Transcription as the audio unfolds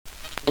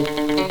Welcome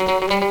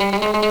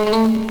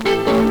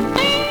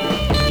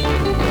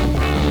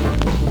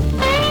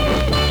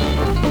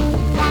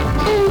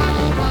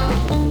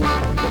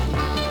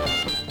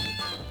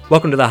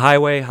to the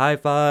Highway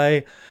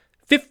Hi-Fi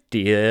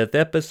 50th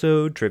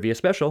episode trivia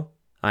special.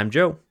 I'm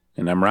Joe.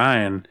 And I'm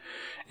Ryan.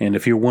 And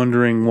if you're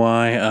wondering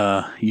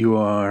why you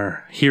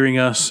are hearing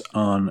us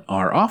on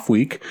our off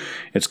week,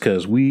 it's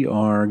because we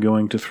are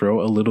going to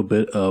throw a little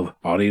bit of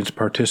audience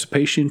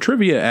participation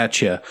trivia at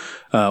you.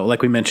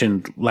 Like we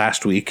mentioned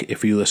last week,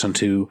 if you listen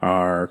to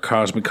our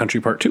Cosmic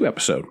Country Part 2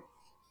 episode.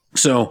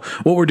 So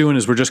what we're doing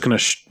is we're just going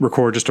to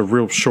record just a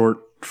real short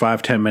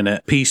 5-10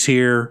 minute piece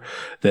here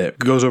that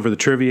goes over the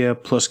trivia,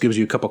 plus gives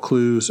you a couple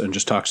clues and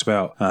just talks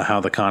about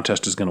how the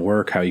contest is going to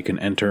work, how you can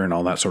enter, and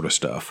all that sort of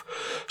stuff.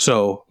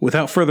 So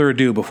without further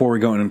ado, before we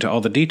go into all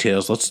the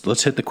details,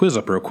 let's hit the quiz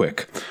up real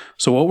quick.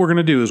 So what we're going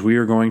to do is we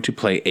are going to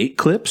play 8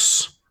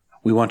 clips.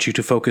 We want you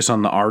to focus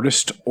on the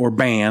artist or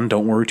band.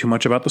 Don't worry too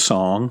much about the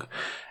song.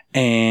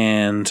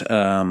 And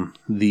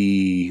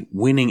the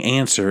winning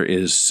answer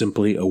is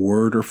simply a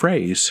word or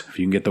phrase. If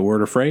you can get the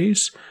word or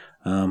phrase,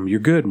 you're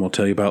good. And we'll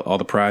tell you about all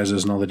the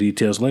prizes and all the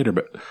details later.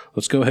 But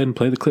let's go ahead and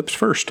play the clips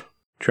first.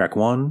 Track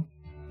 1.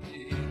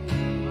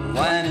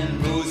 Wine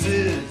and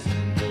roses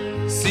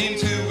seem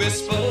to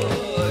whisper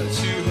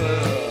to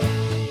her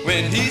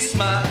when he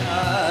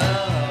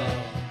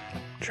smiles.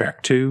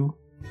 Track 2.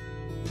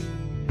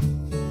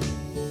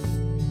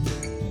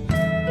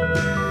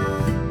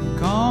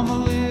 Come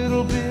a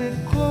little bit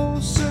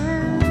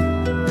closer.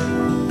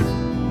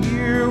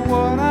 Hear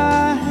what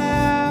I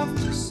have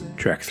to say.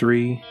 Track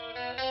 3.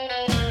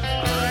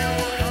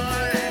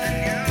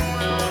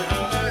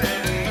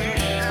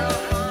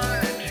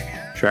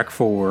 Track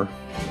 4.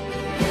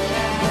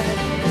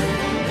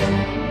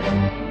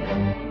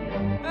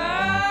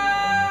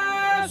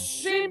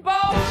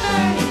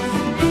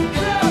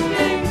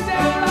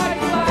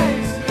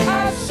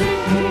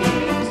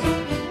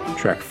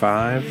 Track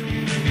 5.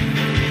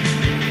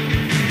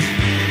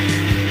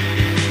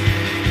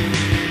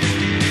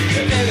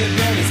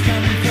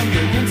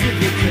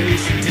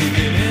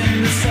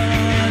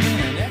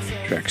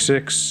 Track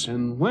 6.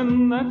 And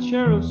when that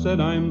sheriff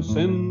said, I'm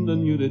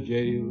sending you to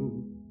jail,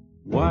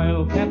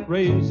 Wildcat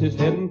raised his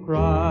head and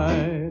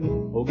cried,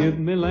 oh, give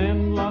me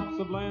land, lots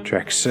of land.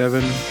 Track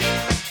 7. In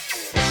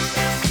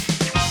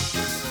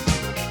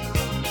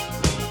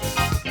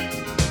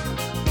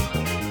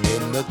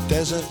the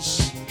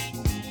deserts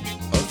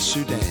of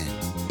Sudan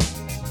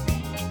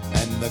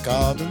and the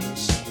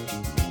gardens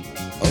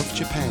of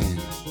Japan.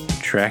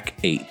 Track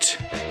 8.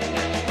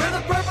 With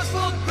a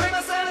purposeful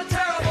grimace and a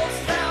terrible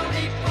sound,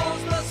 he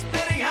pulls the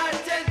spitting high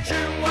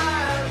tension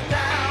wires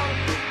down.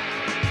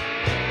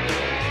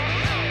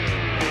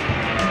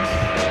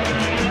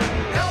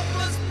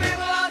 Helpless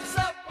people on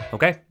subway.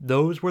 Okay,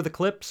 those were the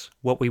clips.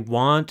 What we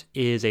want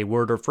is a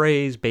word or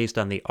phrase based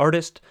on the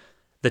artist.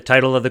 The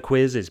title of the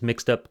quiz is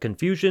Mixed Up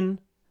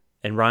Confusion.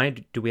 And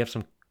Ryan, do we have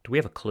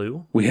a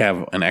clue? We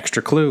have an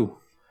extra clue.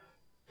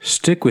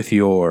 Stick with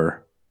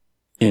your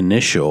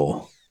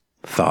initial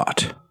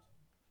thought.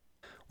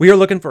 We are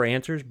looking for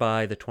answers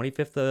by the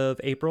 25th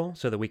of April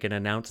so that we can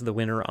announce the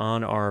winner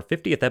on our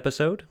 50th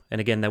episode.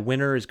 And again, the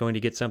winner is going to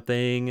get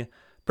something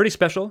pretty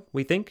special,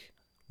 we think.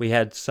 We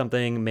had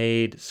something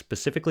made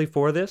specifically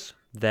for this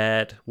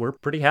that we're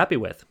pretty happy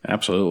with.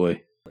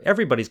 Absolutely.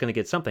 Everybody's going to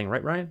get something,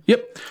 right, Ryan?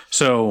 Yep.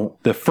 So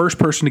the first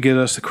person to get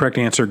us the correct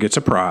answer gets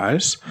a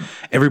prize.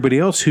 Everybody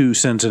else who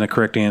sends in a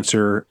correct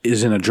answer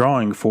is in a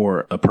drawing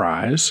for a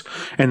prize.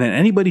 And then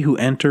anybody who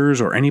enters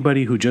or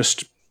anybody who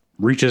just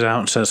reaches out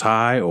and says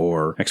hi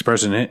or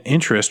expresses an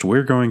interest,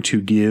 we're going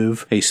to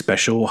give a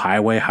special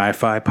Highway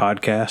Hi-Fi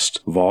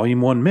podcast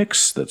Volume 1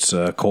 mix that's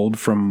culled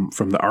from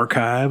the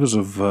archives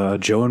of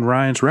Joe and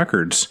Ryan's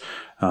records.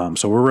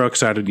 So we're real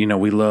excited. You know,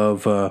 we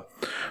love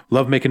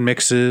making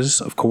mixes,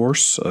 of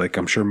course, like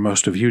I'm sure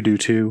most of you do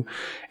too.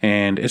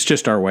 And it's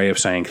just our way of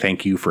saying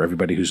thank you for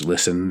everybody who's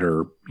listened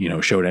or, you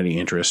know, showed any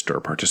interest or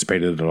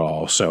participated at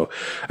all. So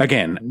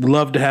again,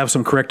 love to have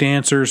some correct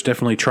answers.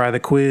 Definitely try the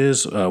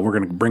quiz. We're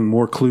going to bring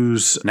more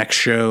clues next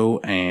show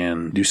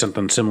and do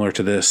something similar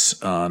to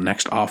this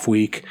next off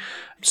week.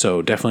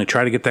 So definitely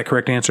try to get that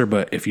correct answer.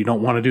 But if you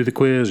don't want to do the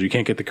quiz or you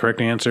can't get the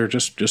correct answer,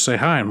 just say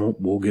hi and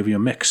we'll give you a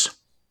mix.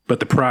 But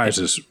the prize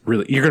is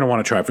really, you're going to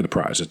want to try for the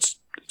prize. It's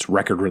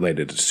record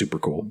related. It's super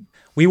cool.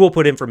 We will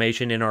put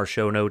information in our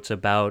show notes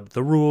about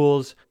the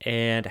rules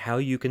and how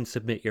you can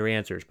submit your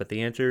answers. But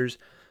the answers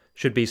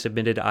should be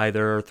submitted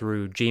either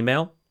through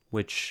Gmail,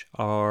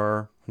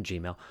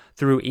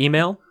 through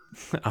email.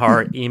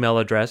 Our email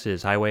address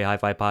is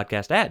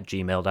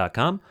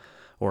highwayhifipodcast@gmail.com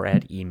or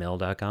at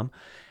email.com.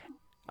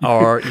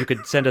 Or you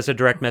could send us a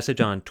direct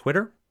message on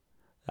Twitter.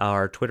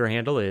 Our Twitter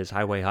handle is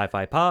Highway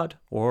Hi-Fi Pod,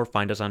 or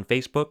find us on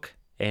Facebook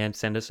and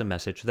send us a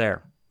message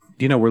there.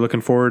 You know, we're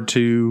looking forward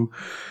to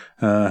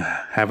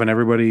having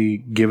everybody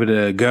give it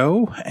a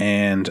go.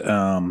 And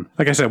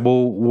like I said,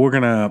 we're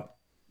going to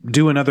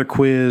do another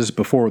quiz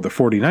before the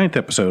 49th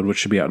episode, which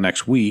should be out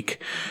next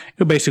week.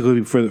 It'll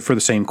basically be for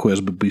the same quiz,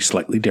 but be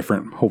slightly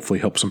different. Hopefully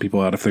help some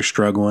people out if they're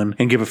struggling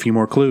and give a few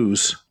more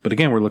clues. But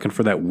again, we're looking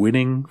for that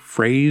winning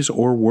phrase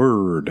or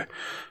word.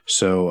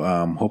 So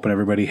hoping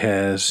everybody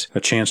has a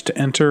chance to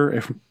enter.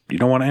 If you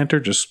don't want to enter,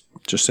 just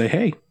say,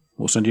 hey,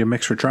 we'll send you a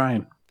mix for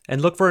trying.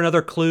 And look for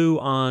another clue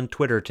on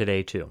Twitter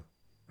today, too.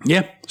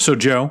 Yeah. So,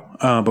 Joe,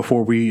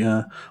 before we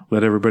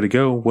let everybody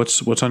go,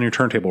 what's on your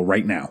turntable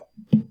right now?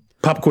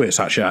 Pop quiz,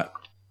 hot shot.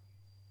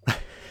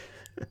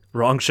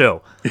 Wrong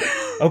show.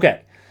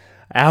 Okay.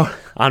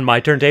 On my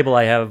turntable,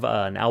 I have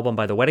an album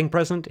by The Wedding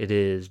Present. It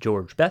is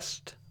George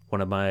Best,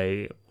 one of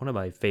my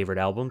favorite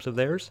albums of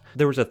theirs.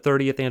 There was a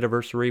 30th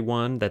anniversary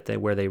one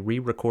where they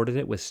re-recorded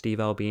it with Steve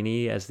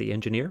Albini as the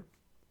engineer.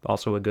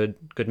 Also a good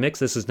mix.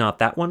 This is not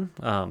that one.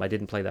 I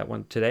didn't play that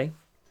one today,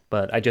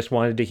 but I just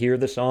wanted to hear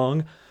the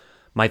song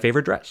 "My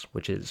Favorite Dress,"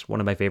 which is one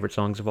of my favorite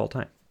songs of all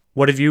time.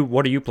 What are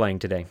you playing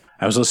today?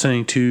 I was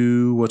listening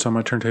to what's on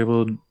my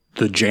turntable,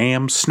 The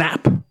Jam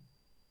Snap.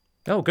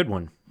 Oh, good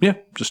one. Yeah,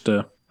 just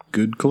a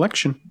good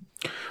collection.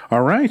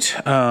 All right.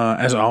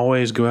 As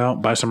always, go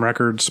out, buy some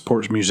records,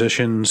 support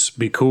musicians,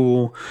 be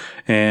cool.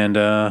 And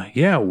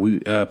we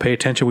pay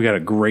attention. We got a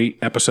great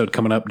episode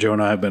coming up. Joe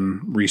and I have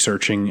been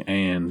researching,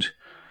 and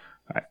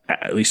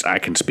at least I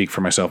can speak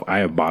for myself. I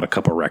have bought a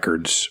couple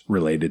records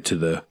related to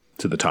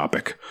the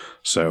topic.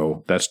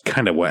 So that's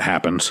kind of what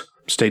happens.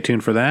 Stay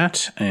tuned for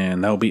that,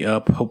 and that'll be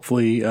up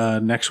hopefully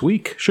next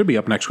week. Should be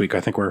up next week.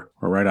 I think we're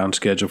right on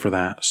schedule for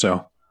that.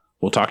 So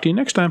we'll talk to you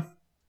next time.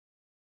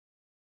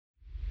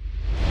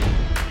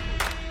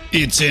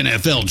 It's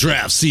NFL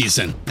draft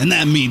season, and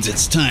that means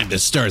it's time to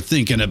start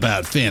thinking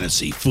about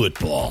fantasy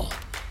football.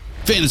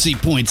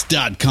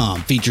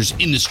 FantasyPoints.com features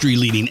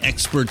industry-leading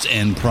experts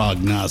and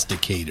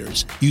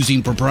prognosticators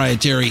using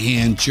proprietary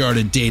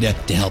hand-charted data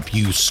to help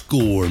you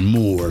score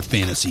more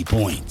fantasy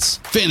points.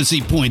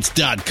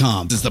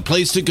 FantasyPoints.com is the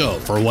place to go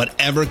for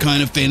whatever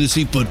kind of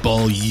fantasy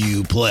football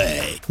you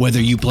play. Whether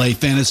you play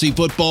fantasy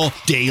football,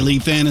 daily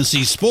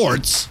fantasy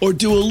sports, or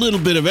do a little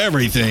bit of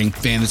everything,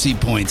 Fantasy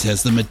Points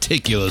has the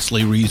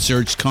meticulously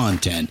researched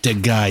content to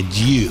guide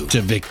you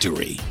to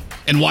victory.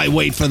 And why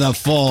wait for the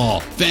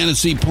fall?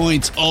 Fantasy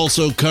Points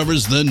also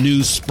covers the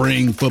new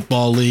spring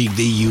football league,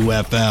 the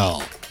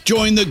UFL.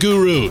 Join the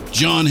guru,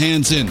 John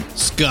Hansen,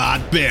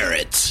 Scott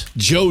Barrett,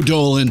 Joe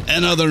Dolan,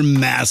 and other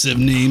massive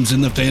names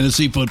in the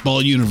fantasy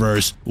football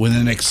universe with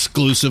an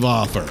exclusive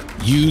offer.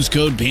 Use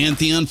code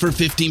Pantheon for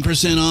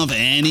 15% off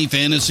any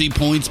Fantasy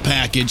Points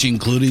package,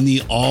 including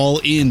the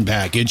all-in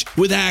package,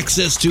 with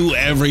access to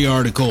every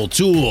article,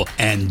 tool,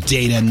 and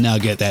data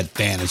nugget that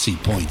Fantasy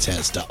Points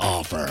has to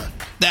offer.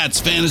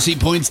 That's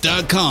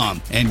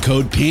FantasyPoints.com and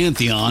code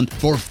Pantheon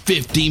for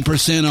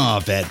 15%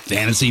 off at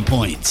Fantasy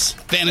Points.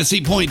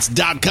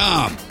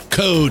 FantasyPoints.com,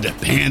 code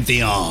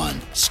Pantheon.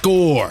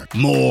 Score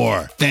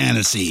more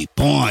fantasy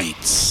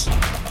points.